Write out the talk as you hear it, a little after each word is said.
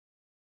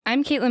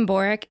I'm Caitlin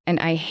Borick,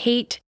 and I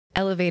hate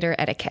elevator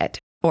etiquette,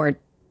 or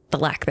the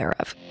lack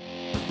thereof.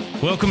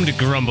 Welcome to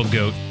Grumble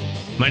Goat.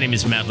 My name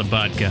is Matt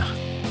Labodka,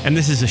 and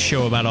this is a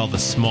show about all the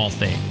small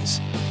things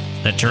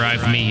that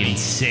drive me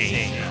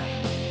insane.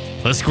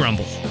 Let's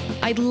grumble.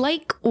 I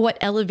like what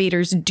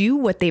elevators do,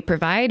 what they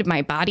provide.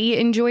 My body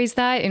enjoys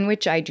that, in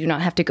which I do not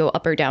have to go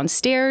up or down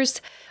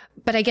stairs.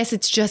 But I guess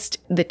it's just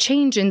the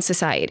change in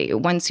society.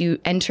 Once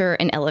you enter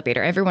an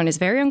elevator, everyone is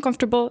very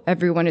uncomfortable.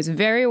 Everyone is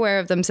very aware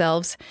of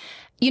themselves.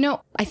 You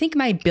know, I think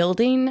my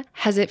building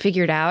has it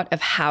figured out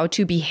of how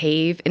to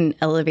behave in an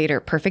elevator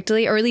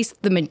perfectly, or at least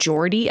the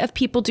majority of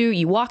people do.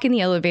 You walk in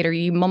the elevator,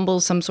 you mumble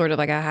some sort of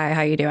like a hi,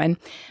 how you doing?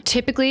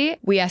 Typically,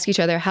 we ask each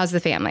other, how's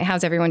the family?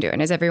 How's everyone doing?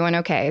 Is everyone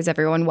okay? Is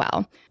everyone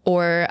well?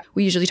 Or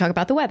we usually talk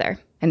about the weather.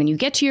 And then you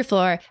get to your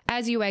floor.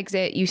 As you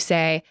exit, you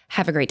say,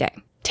 have a great day.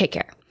 Take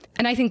care.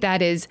 And I think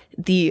that is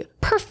the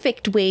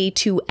perfect way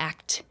to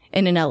act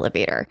in an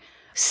elevator.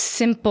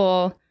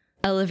 Simple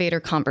elevator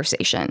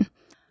conversation.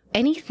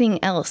 Anything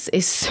else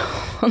is so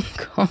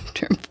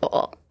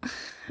uncomfortable.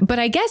 But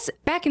I guess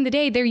back in the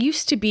day, there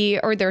used to be,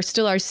 or there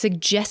still are,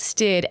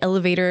 suggested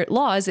elevator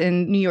laws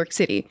in New York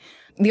City.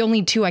 The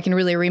only two I can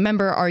really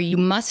remember are you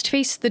must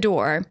face the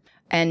door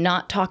and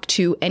not talk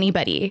to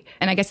anybody.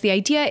 And I guess the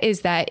idea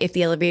is that if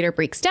the elevator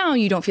breaks down,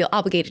 you don't feel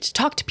obligated to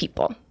talk to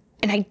people.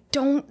 And I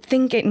don't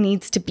think it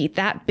needs to be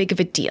that big of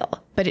a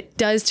deal, but it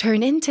does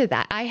turn into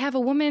that. I have a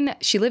woman,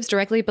 she lives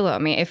directly below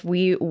me. If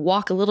we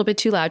walk a little bit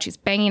too loud, she's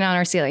banging on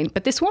our ceiling.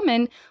 But this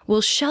woman will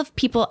shove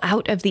people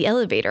out of the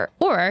elevator.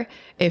 Or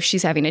if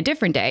she's having a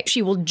different day,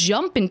 she will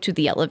jump into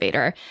the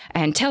elevator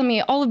and tell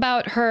me all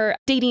about her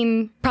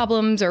dating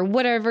problems or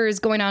whatever is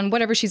going on,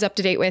 whatever she's up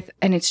to date with.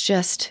 And it's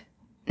just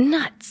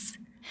nuts.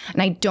 And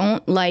I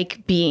don't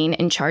like being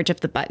in charge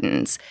of the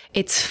buttons.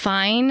 It's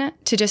fine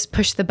to just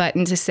push the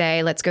button to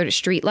say, let's go to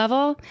street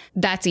level.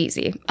 That's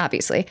easy,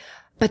 obviously.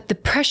 But the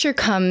pressure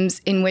comes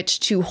in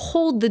which to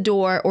hold the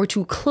door or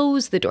to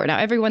close the door. Now,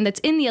 everyone that's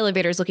in the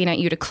elevator is looking at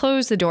you to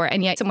close the door,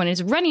 and yet someone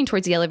is running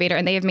towards the elevator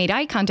and they have made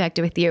eye contact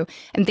with you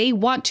and they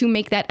want to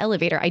make that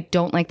elevator. I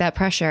don't like that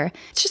pressure.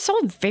 It's just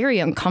all very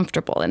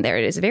uncomfortable in there.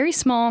 It is very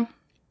small.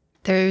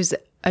 There's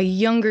a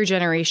younger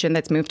generation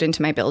that's moved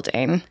into my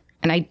building.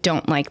 And I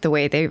don't like the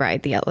way they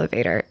ride the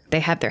elevator. They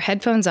have their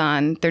headphones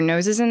on, their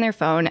nose is in their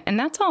phone, and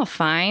that's all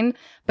fine.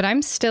 But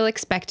I'm still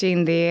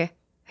expecting the,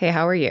 hey,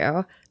 how are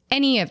you?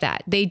 Any of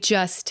that. They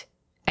just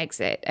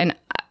exit. And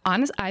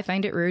honestly, I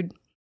find it rude.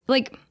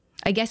 Like,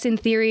 I guess in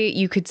theory,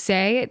 you could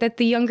say that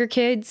the younger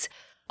kids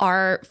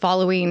are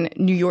following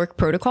New York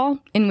protocol,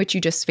 in which you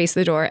just face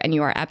the door and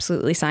you are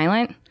absolutely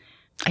silent.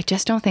 I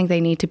just don't think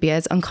they need to be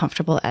as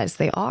uncomfortable as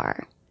they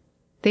are.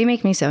 They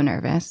make me so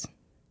nervous.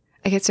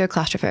 I get so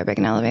claustrophobic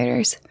in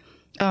elevators.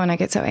 Oh, and I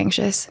get so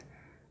anxious.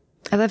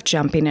 I love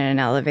jumping in an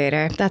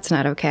elevator. That's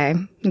not okay.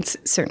 It's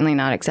certainly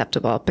not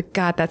acceptable. But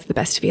God, that's the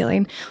best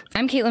feeling.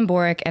 I'm Caitlin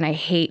Borick, and I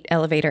hate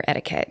elevator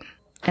etiquette.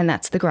 And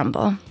that's the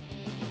grumble.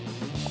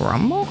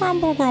 Grumble,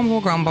 grumble,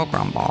 grumble, grumble,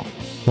 grumble.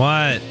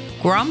 What?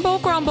 Grumble,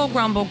 grumble,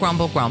 grumble,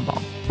 grumble,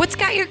 grumble. What's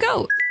got your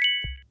goat?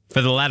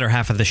 For the latter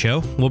half of the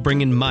show, we'll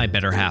bring in my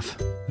better half,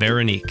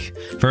 Veronique,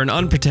 for an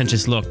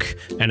unpretentious look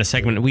and a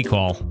segment we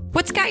call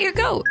What's got your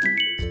goat?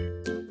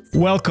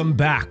 Welcome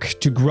back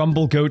to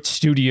Grumble Goat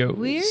Studios.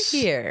 We're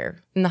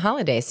here in the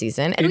holiday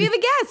season, and we have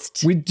a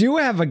guest. We do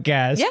have a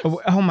guest. Yes.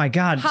 Oh my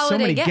God, Holiday so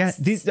many guests.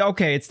 guests.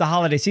 Okay, it's the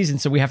holiday season,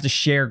 so we have to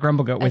share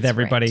Grumble Goat with That's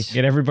everybody. right.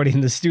 Get everybody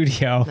in the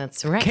studio.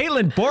 That's right.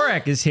 Caitlin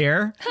Borick is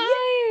here.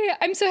 Hi,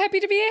 I'm so happy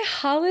to be a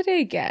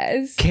holiday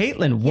guest.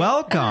 Caitlin,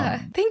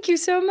 welcome. Thank you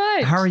so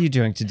much. How are you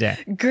doing today?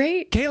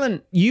 Great.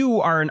 Caitlin,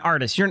 you are an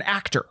artist. You're an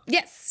actor.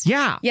 Yes.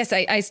 Yeah. Yes,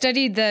 I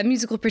studied the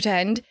musical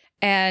Pretend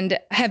and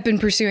have been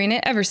pursuing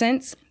it ever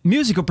since.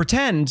 Musical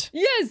pretend.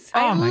 Yes. Oh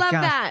I my love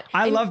gosh. that.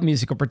 I And- love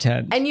musical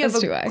pretend. And you have As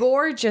do a I.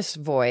 gorgeous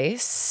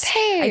voice.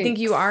 Thanks. I think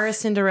you are a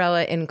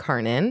Cinderella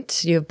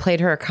incarnate. You have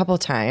played her a couple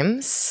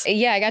times.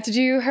 Yeah, I got to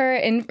do her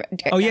in...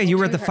 Oh yeah, you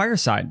were at the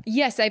fireside.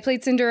 Yes, I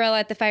played Cinderella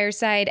at the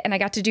fireside, and I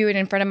got to do it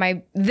in front of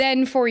my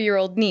then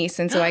 4-year-old niece,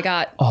 and so I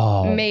got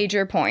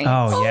major points.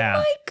 Oh yeah. Oh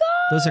my God.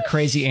 Those are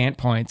crazy ant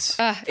points.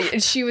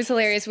 She was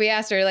hilarious. We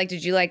asked her, like,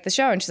 did you like the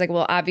show? And she's like,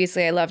 well,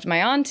 obviously I loved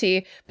my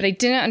auntie, but I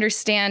didn't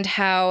understand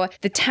how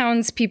the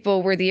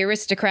townspeople were the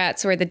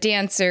aristocrats or the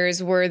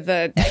dancers were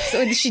the...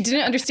 So she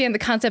didn't understand the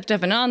concept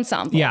of an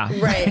ensemble. Yeah.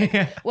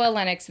 Right. Well,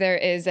 Lennox, there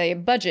is a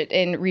budget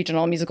in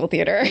regional musical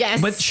theater.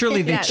 Yes. But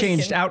surely they Yes.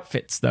 changed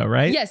outfits though,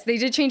 right? Yes, they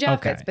did change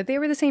outfits, Okay. but they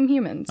were the same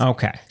humans.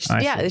 Okay. I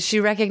see. Yeah,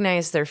 she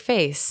recognized their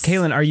face.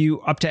 Kaylin, are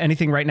you up to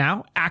anything right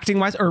now? Acting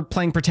wise or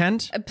playing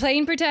pretend?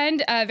 Playing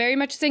pretend, very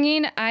much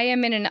singing. I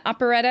am in an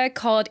operetta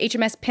called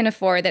HMS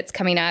Pinafore that's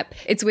coming up.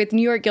 It's with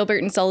New York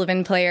Gilbert and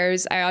Sullivan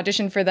players. I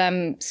auditioned for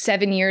them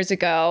 7 years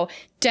ago,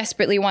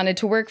 desperately wanted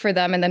to work for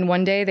them. And then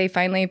one day they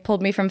finally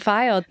pulled me from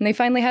file and they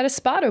finally had a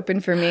spot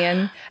open for me.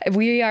 And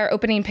we are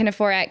opening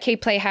Pinafore at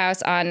Cape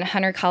Playhouse on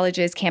Hunter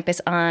College's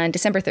campus on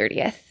December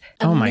 30th.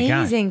 Oh my God.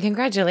 Amazing.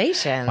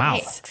 Congratulations. Wow.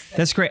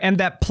 That's great. And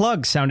that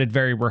plug sounded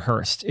very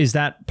rehearsed. Is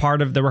that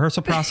part of the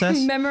rehearsal process?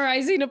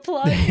 Memorizing a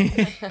plug.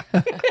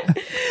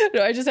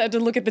 No, I just had to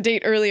look at the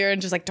date earlier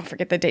and just like, don't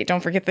forget the date.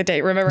 Don't forget the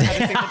date. Remember how to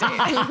say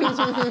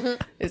the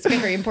date. It's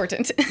very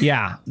important.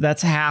 Yeah.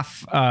 That's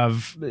half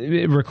of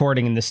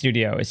recording in the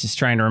studio. Is just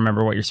trying to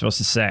remember what you're supposed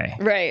to say.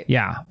 Right.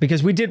 Yeah.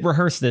 Because we did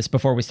rehearse this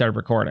before we started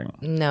recording.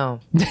 No,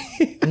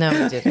 we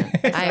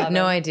didn't. I have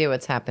no idea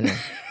what's happening.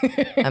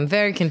 I'm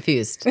very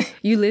confused.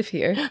 You live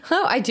here.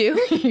 Oh, I do?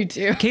 You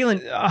do.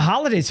 Caitlin,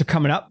 holidays are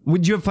coming up.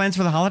 Would you have plans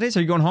for the holidays?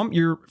 Are you going home?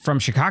 You're from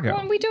Chicago.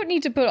 Well, we don't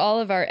need to put all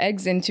of our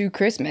eggs into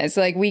Christmas.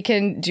 Like, we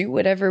can do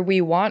whatever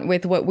we want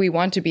with what we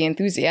want to be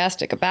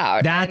enthusiastic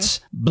about. That's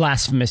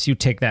blasphemous. You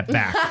take that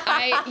back.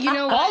 You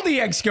know, All the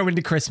eggs go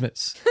into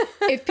Christmas.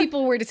 if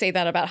people were to say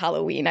that about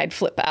Halloween, I'd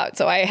flip out.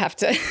 So I have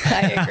to.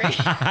 I agree.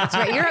 That's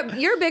right.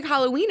 You're a big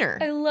Halloweener.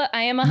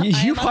 I am a.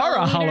 You I am are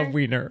a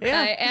Halloweener. Halloweener.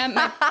 I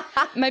am.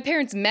 My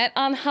parents met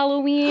on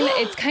Halloween.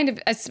 It's kind of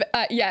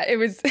it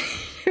was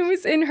it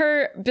was in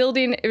her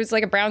building. It was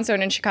like a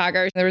brownstone in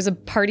Chicago. There was a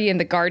party in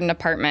the garden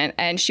apartment,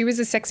 and she was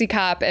a sexy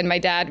cop, and my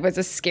dad was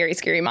a scary,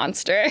 scary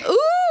monster. Ooh.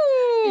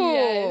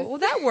 Yes. Well,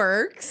 that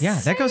works. Yeah,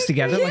 that goes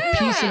together like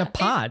peas in a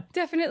pod.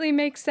 Definitely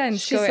makes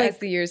sense. She's As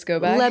the years go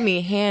by. Let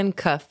me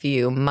handcuff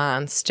you,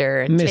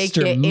 monster, and take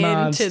Mr. you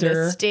Monster. into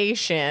the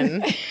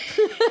station.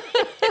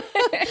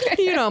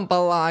 You don't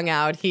belong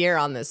out here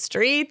on the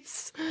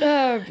streets.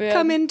 Oh, man.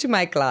 Come into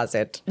my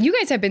closet. You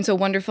guys have been so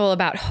wonderful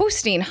about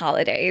hosting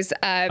holidays.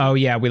 Oh,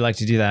 yeah, we like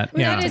to do that.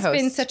 Yeah. That has Host.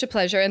 been such a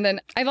pleasure. And then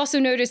I've also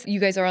noticed you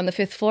guys are on the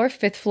fifth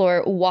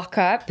floor walk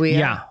up. We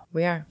Yeah. are.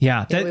 We are.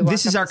 Yeah, we walk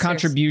this is up our the stairs.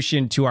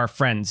 contribution to our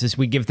friends is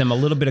we give them a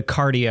little bit of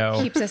cardio.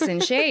 Keeps us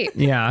in shape.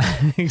 Yeah,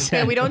 exactly.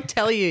 Yeah, we don't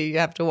tell you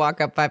have to walk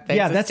up 5 flights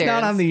Yeah, of that's stairs.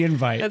 not on the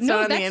invite. That's No,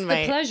 not on that's the the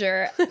invite.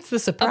 pleasure It's the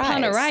surprise.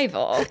 upon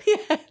arrival.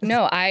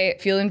 No, I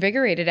feel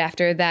invigorated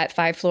after that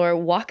 5-floor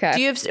walk up.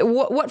 Do you have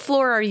what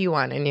floor are you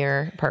on in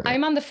your apartment?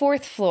 I'm on the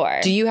 4th floor.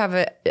 Do you have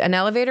an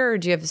elevator or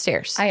do you have the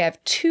stairs? I have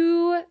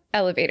 2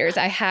 elevators.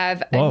 I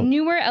have Whoa. a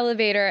newer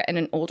elevator and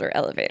an older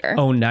elevator.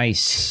 Oh,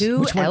 nice. Two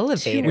Which one,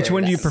 elevators. Which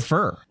one do you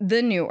prefer?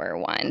 The newer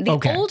one. The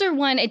Okay. older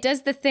one, it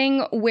does the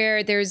thing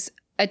where there's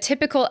a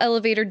typical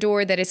elevator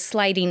door that is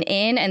sliding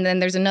in, and then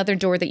there's another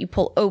door that you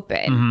pull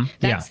open.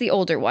 That's the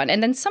older one.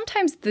 And then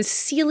sometimes the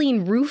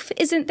ceiling roof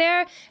isn't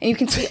there, and you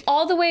can see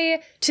all the way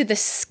to the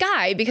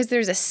sky because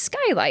there's a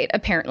skylight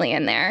apparently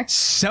in there.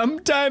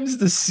 Sometimes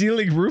the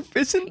ceiling roof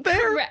isn't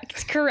there.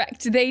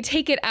 Correct. They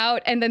take it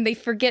out and then they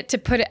forget to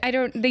put it.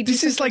 They do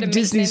This some is sort like of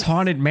Disney's maintenance.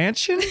 Haunted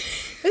Mansion.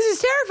 This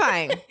is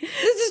terrifying.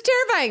 This is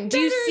terrifying. Do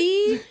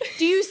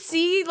you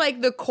see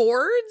like the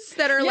cords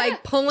that are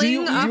like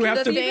pulling up have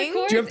the to, thing?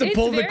 do you have to It's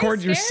pull the very cord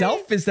scary.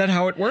 yourself? Is that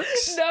how it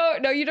works?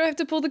 No, you don't have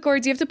to pull the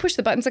cords. You have to push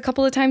the buttons a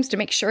couple of times to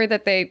make sure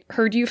that they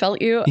heard you,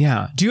 felt you.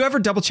 Yeah. Do you ever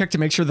double check to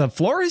make sure the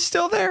floor is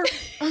still there?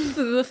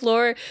 The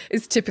floor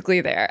is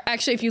typically there.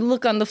 Actually, if you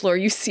look on the floor,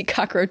 you see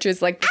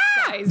cockroaches like the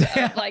size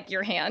of like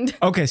your hand.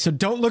 Okay, so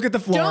don't look at the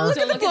floor. Don't look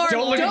at the floor.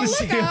 Don't look at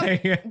the Don't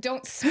look ceiling.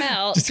 Don't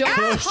smell. Just don't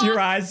close talk. your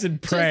eyes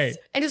and pray.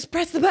 And just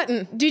press the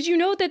button. Did you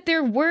know that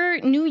there were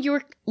New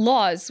York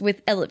laws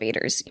with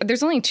elevators?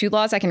 There's only 2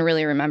 laws I can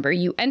really remember.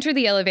 You enter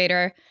the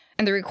elevator,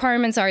 and the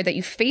requirements are that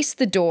you face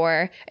the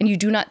door and you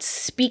do not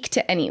speak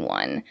to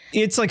anyone.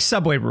 It's like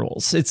subway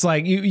rules. It's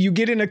like you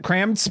get in a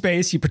crammed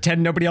space, you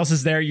pretend nobody else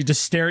is there, you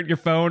just stare at your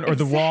phone or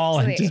the wall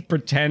and Exactly. just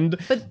pretend.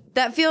 But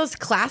that feels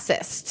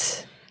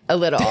classist a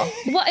little.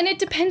 Well, and it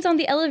depends on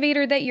the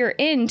elevator that you're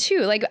in,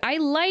 too. Like, I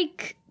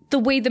like the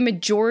way the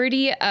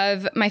majority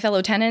of my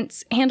fellow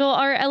tenants handle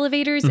our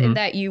elevators in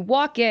that you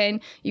walk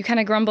in, you kind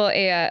of grumble,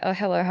 oh,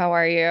 hello, how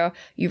are you?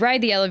 You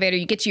ride the elevator,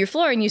 you get to your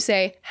floor and you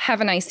say, have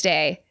a nice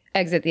day.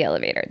 Exit the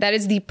elevator. That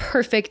is the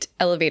perfect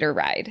elevator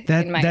ride.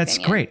 In my That's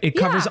opinion. great. It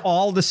covers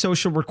all the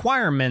social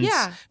requirements,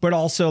 Yeah. but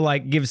also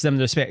like gives them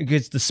the space.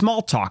 It's the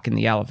small talk in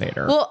the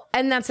elevator. Well,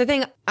 and that's the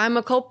thing. I'm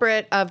a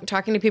culprit of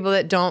talking to people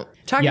that don't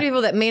talk Yeah. to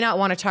people that may not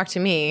want to talk to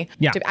me.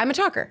 Yeah. I'm a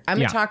talker. I'm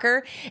Yeah. a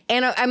talker,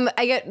 and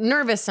I get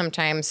nervous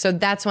sometimes. So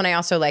that's when I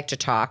also like to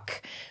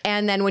talk.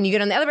 And then when you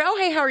get on the elevator, oh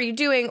hey, how are you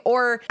doing?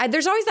 Or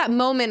there's always that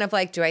moment of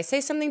like, do I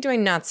say something? Do I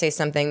not say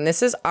something?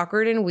 This is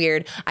awkward and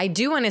weird. I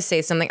do want to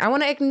say something. I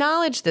want to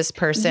acknowledge this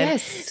person.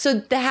 Yes.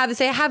 So to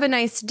say have a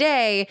nice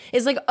day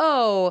is like,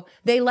 oh,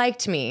 they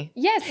liked me.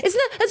 Yes. That's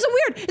so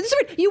weird. It's so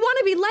weird. You want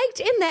to be liked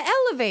in the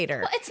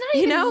elevator. It's not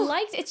even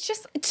liked. It's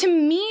just, to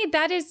me,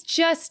 that is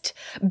just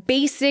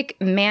basic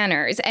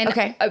manners. And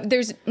Okay.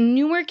 There's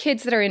newer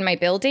kids that are in my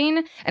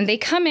building and they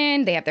come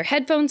in, they have their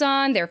headphones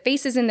on, their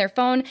faces in their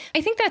phone.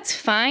 I think that's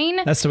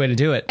fine. That's the way to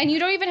do it. And you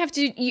don't even have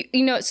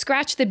to,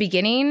 scratch the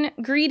beginning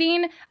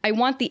greeting. I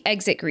want the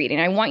exit greeting.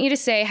 I want you to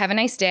say, have a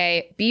nice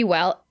day, be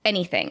well,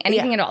 anything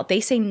at all. They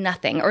say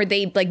nothing or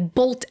they like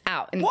bolt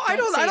out. And Well, I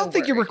say don't a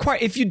think you're word.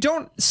 required. If you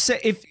don't say,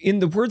 if in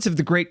the words of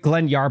the great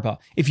Glenn Yarba,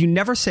 if you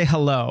never say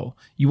hello,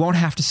 you won't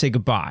have to say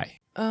goodbye.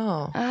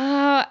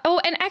 Oh.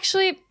 And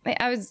actually,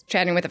 I was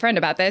chatting with a friend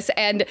about this,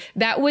 and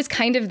that was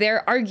kind of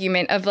their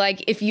argument of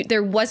like, if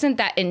there wasn't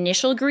that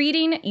initial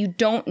greeting, you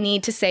don't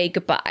need to say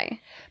goodbye.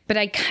 But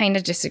I kind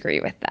of disagree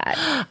with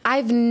that.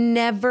 I've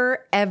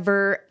never,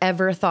 ever,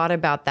 ever thought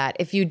about that.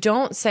 If you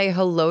don't say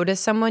hello to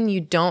someone,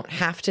 you don't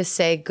have to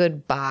say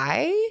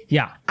goodbye.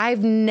 Yeah.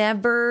 I've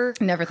never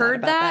thought heard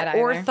about that that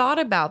or either. thought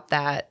about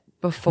that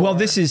before. Well,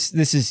 this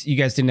is. You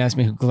guys didn't ask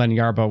me who Glenn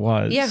Yarba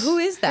was. Yeah, who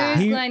is that?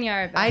 Who's Glenn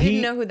Yarba? I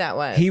didn't know who that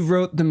was. He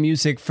wrote the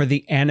music for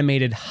the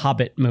animated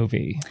Hobbit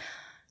movie.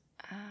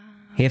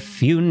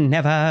 If you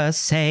never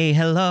say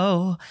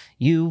hello,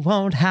 you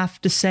won't have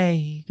to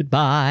say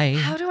goodbye.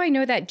 How do I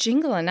know that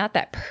jingle and not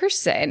that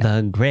person?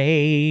 The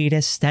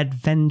greatest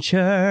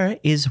adventure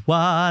is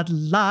what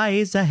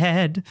lies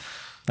ahead.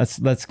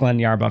 That's Glenn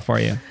Yarba for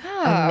you.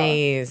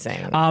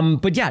 Amazing.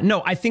 But yeah,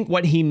 no, I think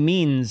what he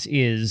means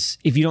is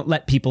if you don't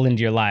let people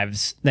into your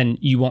lives, then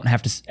you won't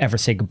have to ever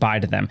say goodbye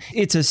to them.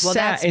 It's a Well,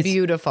 that's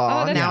beautiful.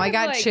 that's Now kind I of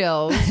got like-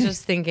 chills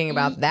just thinking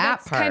about that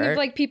That's part. kind of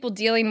like people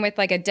dealing with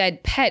like a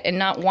dead pet and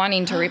not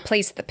wanting to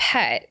replace the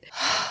pet.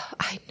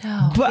 I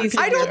know. But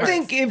I don't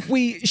think if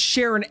we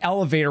share an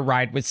elevator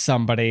ride with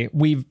somebody,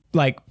 we've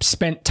like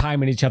spent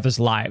time in each other's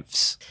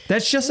lives.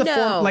 That's just a No.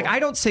 form. Like I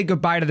don't say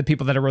goodbye to the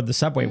people that I rode the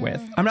subway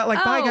with. I'm not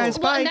like, bye guys,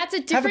 Well, bye. and that's a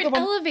Have different good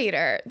one."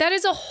 elevator. That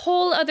is a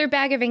whole other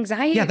bag of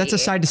anxiety. Yeah, that's a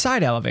side to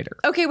side elevator.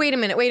 Okay, wait a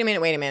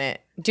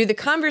minute. Do the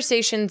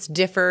conversations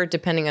differ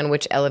depending on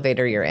which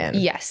elevator you're in?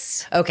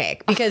 Yes. Okay,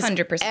 because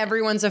 100%.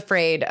 everyone's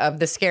afraid of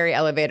the scary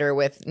elevator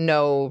with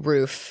no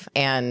roof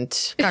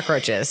and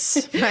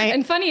cockroaches, right?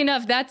 And funny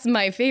enough, that's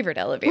my favorite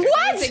elevator.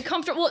 What? That is a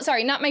comfortable,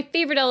 sorry, not my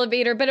favorite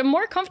elevator, but a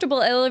more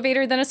comfortable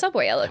elevator than a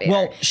subway elevator.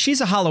 Well,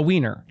 she's a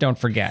Halloweener, don't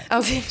forget.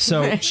 Okay.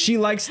 So she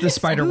likes the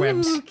spider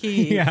webs.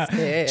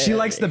 Yeah. She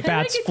likes the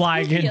bats a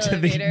flying spooky into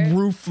elevator. the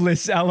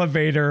roofless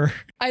elevator.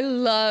 I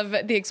love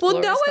the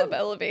Explorers no Club one-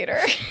 elevator.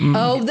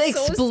 Oh, the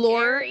So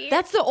Explorer. scary.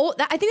 That's the old.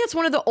 I think that's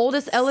one of the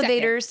oldest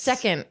elevators.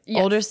 Second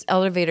Yes. oldest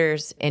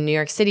elevators in New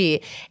York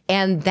City,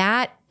 and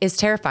that is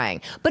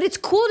terrifying. But it's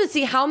cool to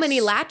see how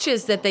many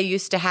latches that they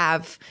used to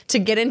have to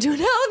get into an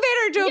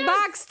elevator, to a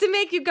box to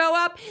make you go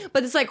up.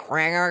 But it's like,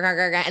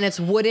 and it's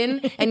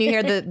wooden, and you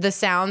hear the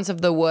sounds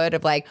of the wood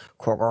of like.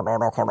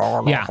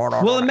 Yeah.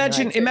 Well,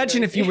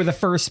 imagine if you were the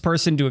first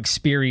person to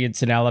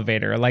experience an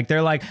elevator. Like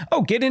they're like,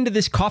 oh, get into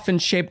this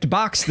coffin-shaped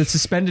box that's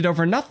suspended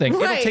over nothing.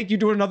 Right. It'll take you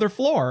to another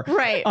floor.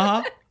 Right.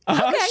 Okay.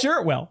 Sure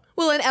it will.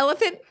 Will an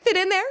elephant fit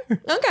in there?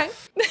 Okay.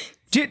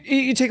 Do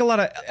you take a lot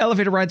of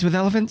elevator rides with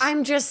elephants?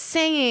 I'm just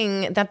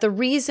saying that the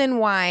reason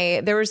why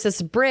there was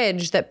this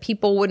bridge that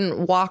people wouldn't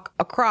walk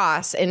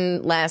across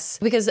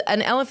because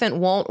an elephant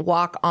won't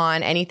walk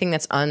on anything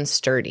that's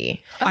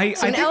unsturdy. I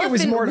So an think it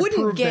was elephant more to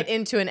wouldn't prove get that.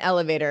 into an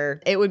elevator.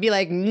 It would be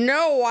like,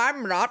 no,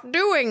 I'm not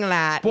doing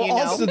that. Well, you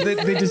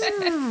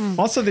know?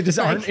 also they just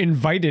aren't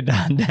invited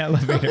on the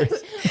elevators.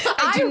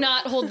 I do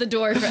not hold the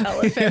door for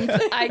elephants.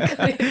 I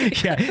clearly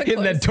Yeah,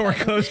 hitting that door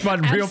closed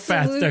on real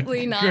fast.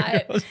 Absolutely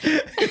not.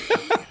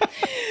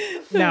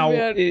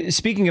 Now,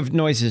 speaking of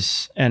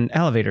noises and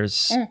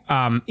elevators,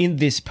 in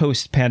this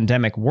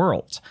post-pandemic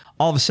world,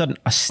 all of a sudden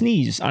a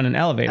sneeze on an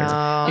elevator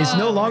is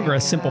no longer a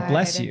simple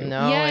bless you.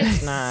 No, Yes.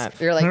 it's not.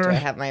 You're like, do I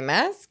have my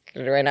mask?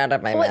 Or do I not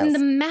have my Well, and mask?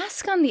 the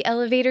mask on the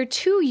elevator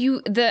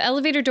too. The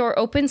elevator door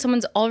opens,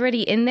 someone's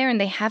already in there,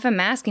 and they have a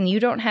mask, and you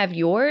don't have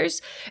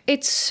yours.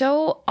 It's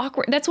so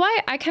awkward. That's why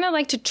I kind of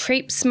like to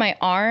traipse my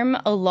arm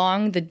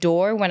along the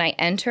door when I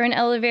enter an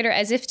elevator,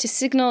 as if to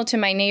signal to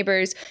my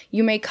neighbors,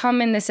 "You may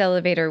come in this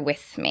elevator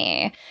with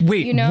me."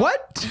 Wait, You know?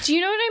 what? Do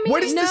you know what I mean?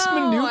 What is this No,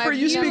 maneuver I've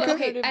you never- speak of?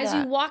 Okay, of as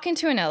that. you walk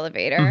into an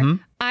elevator,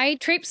 I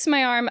traipse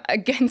my arm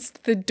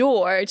against the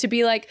door to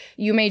be like,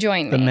 "You may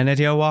join me." The minute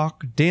you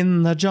walked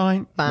in the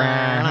joint,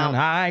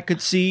 I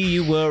could see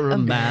you were a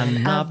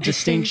man of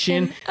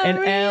distinction, an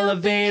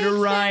elevator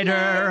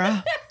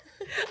rider.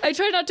 I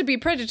try not to be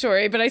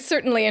predatory, but I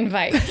certainly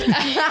invite.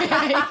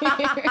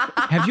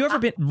 Have you ever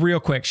been, real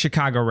quick,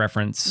 Chicago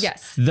reference?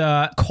 Yes.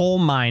 The coal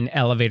mine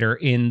elevator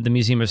in the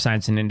Museum of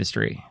Science and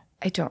Industry.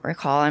 I don't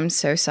recall. I'm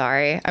so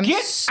sorry. I'm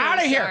Get so out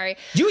of here! sorry.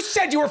 You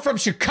said you were from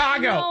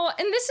Chicago. No,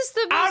 and this is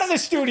the Out of the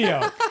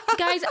studio.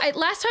 guys.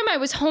 Last time I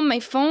was home, my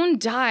phone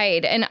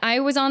died, and I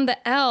was on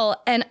the L,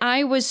 and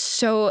I was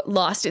so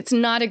lost. It's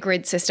not a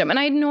grid system, and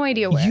I had no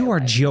idea where. You are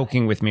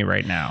joking with me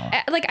right now.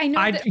 like I know.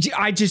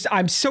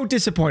 I'm so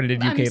disappointed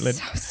in you, I'm Caitlin.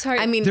 so sorry.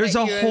 I mean, There's a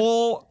but you're-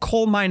 whole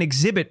coal mine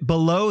exhibit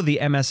below the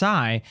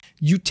MSI.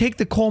 You take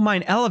the coal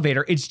mine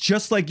elevator, it's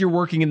just like you're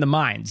working in the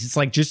mines. It's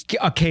like just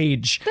a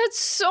cage. that's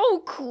so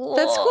cool.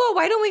 That's cool.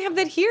 Why don't we have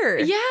that here?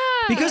 Yeah.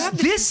 Because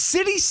this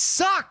city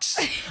sucks.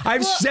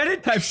 I've said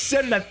it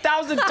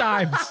 1,000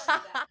 times.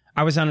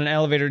 I was on an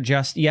elevator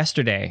just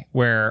yesterday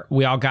where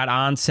we all got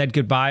on, said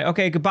goodbye.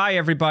 Okay, goodbye,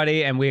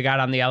 everybody. And we got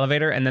on the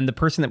elevator. And then the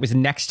person that was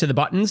next to the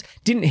buttons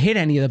didn't hit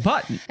any of the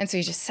buttons. And so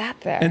you just sat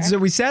there. And so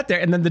we sat there,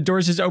 and then the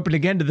doors just opened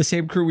again to the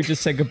same crew we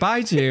just said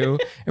goodbye to.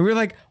 And we were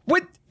like,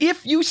 what?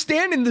 If you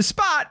stand in the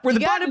spot where the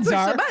gotta buttons push the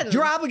are, buttons.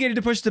 you're obligated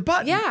to push the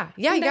button. Yeah,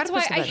 you And got to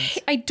that's push the why buttons.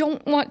 I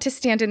don't want to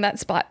stand in that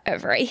spot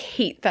ever. I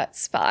hate that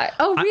spot.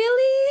 Oh,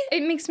 really?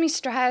 It makes me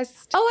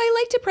stressed. Oh,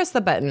 I like to press the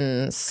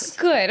buttons.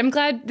 Good. I'm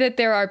glad that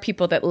there are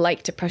people that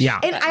like to push. Yeah.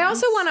 the And I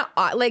buttons. also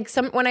want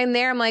to, when I'm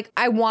there, I'm like,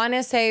 I want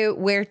to say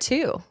where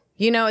to.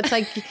 You know, it's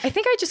like, I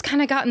think I just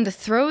kind of got in the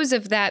throes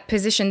of that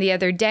position the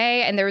other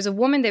day, and there was a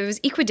woman that was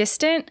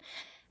equidistant,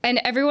 and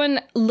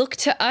everyone looked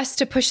to us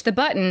to push the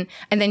button,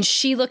 and then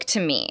she looked to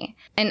me.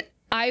 And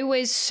I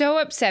was so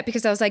upset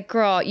because I was like,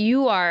 girl,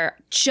 you are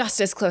just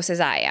as close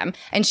as I am.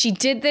 And she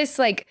did this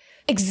like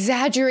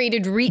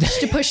exaggerated reach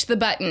to push the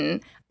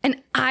button.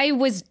 And I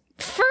was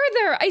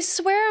further. I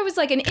swear I was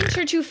like an inch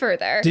or two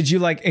further. Did you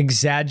like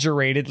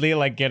exaggeratedly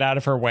like get out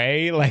of her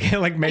way,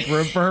 like make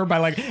room for her by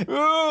like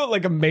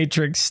a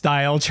Matrix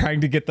style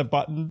trying to get the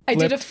button? I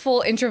did a flipped?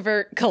 full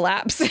introvert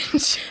collapse and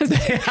just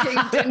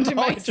caved into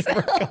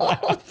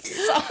myself.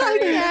 Sorry,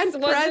 this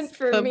wasn't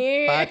for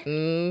me.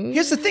 button.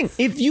 Here's the thing: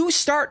 if you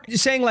start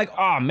saying like,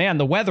 "Oh man,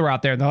 the weather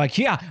out there," and they're like,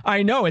 "Yeah,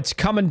 I know it's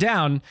coming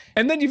down,"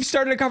 and then you've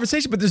started a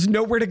conversation, but there's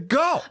nowhere to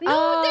go.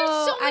 No, there's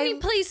so many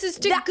places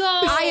to go.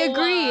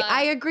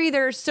 I agree.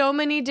 There are so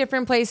many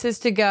different places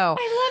to go.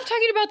 I love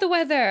talking about the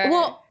weather.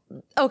 Well,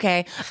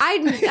 okay. I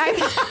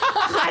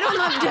don't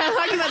love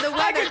talking about the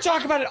weather. I could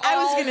talk about it all I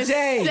was gonna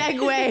day.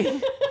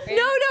 segue.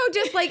 No,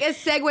 just like a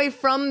segue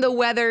from the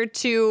weather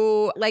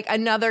to like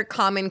another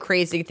common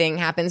crazy thing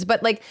happens.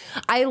 But like,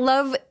 I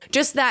love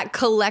just that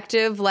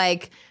collective,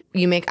 like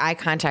you make eye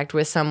contact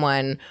with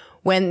someone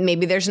when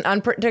maybe there's an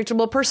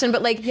unpredictable person,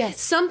 but like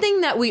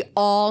something that we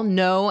all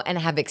know and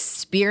have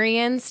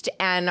experienced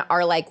and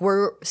are like,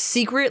 we're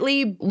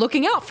secretly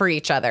looking out for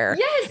each other.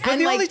 Yes. But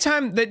the only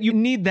time that you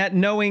need that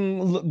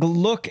knowing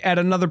look at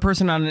another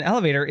person on an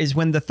elevator is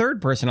when the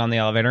third person on the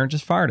elevator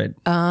just farted.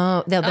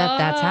 Oh,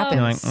 that's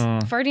happened. You're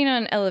like, farting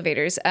on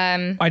elevators.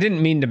 I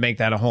didn't mean to make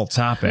that a whole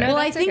topic. No, Well,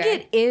 I that's think okay.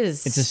 it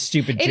is. It's a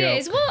stupid joke. It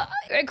is. Well,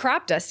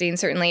 crop dusting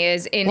certainly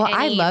is. Well,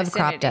 I any love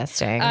vicinity. crop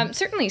dusting.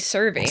 Certainly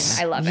serving.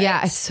 I love it.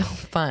 Yeah, it's so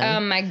fun. Oh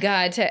my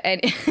God. I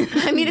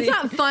mean, it's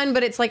not fun,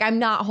 but it's like I'm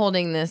not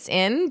holding this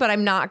in, but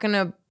I'm not going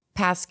to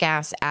pass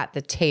gas at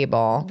the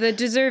table. The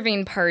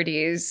deserving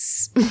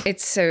parties,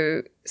 it's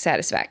so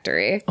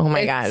satisfactory. Oh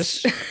my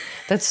It's- gosh.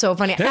 That's so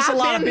funny. There's a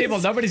lot of Happens, people.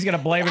 Nobody's going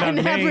to blame it on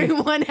and me.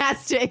 everyone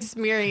has to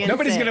experience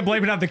Nobody's it. going to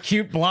blame it on the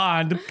cute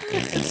blonde.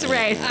 That's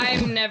right.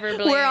 I'm never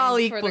blamed We're all for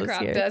the equals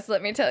crop here. dust,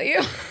 let me tell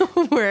you.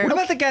 We're- What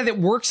about the guy that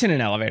works in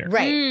an elevator?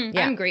 right.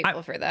 Yeah. I'm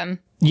grateful for them.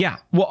 Yeah.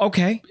 Well,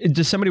 okay.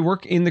 Does somebody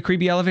work in the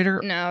creepy elevator?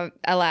 No,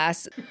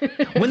 alas.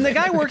 When the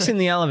guy works in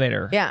the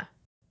elevator, Yeah.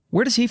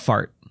 where does he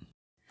fart?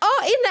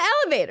 Oh, in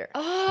the elevator.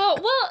 Oh,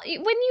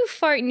 well, when you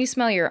fart and you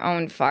smell your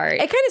own fart, It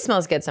kind of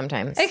smells good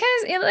sometimes. it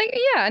kind of like,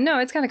 yeah, no,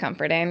 it's kind of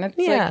comforting. It's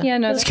Yeah. like, yeah,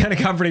 no, It's kind of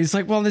comforting. It's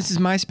like, well, this is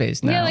my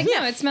space now. yeah, like,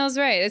 no, it smells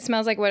right. It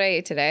smells like what I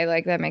ate today.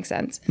 Like, that makes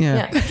sense.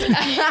 Yeah.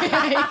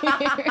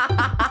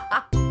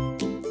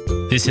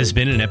 This has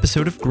been an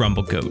episode of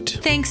Grumble Goat.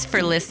 Thanks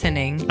for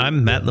listening.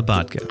 I'm Matt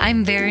Labatka.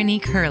 I'm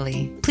Veronique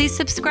Hurley. Please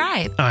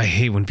subscribe. I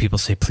hate when people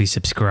say please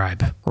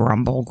subscribe.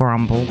 Grumble,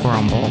 grumble,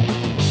 grumble.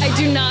 I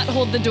do not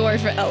hold the door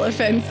for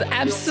elephants.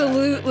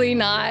 Absolutely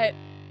not.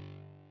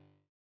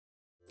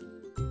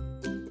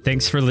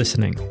 Thanks for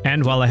listening.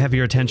 And while I have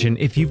your attention,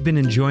 if you've been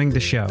enjoying the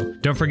show,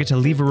 don't forget to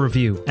leave a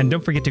review and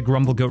don't forget to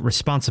Grumble Goat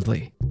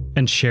responsibly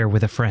and share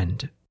with a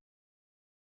friend.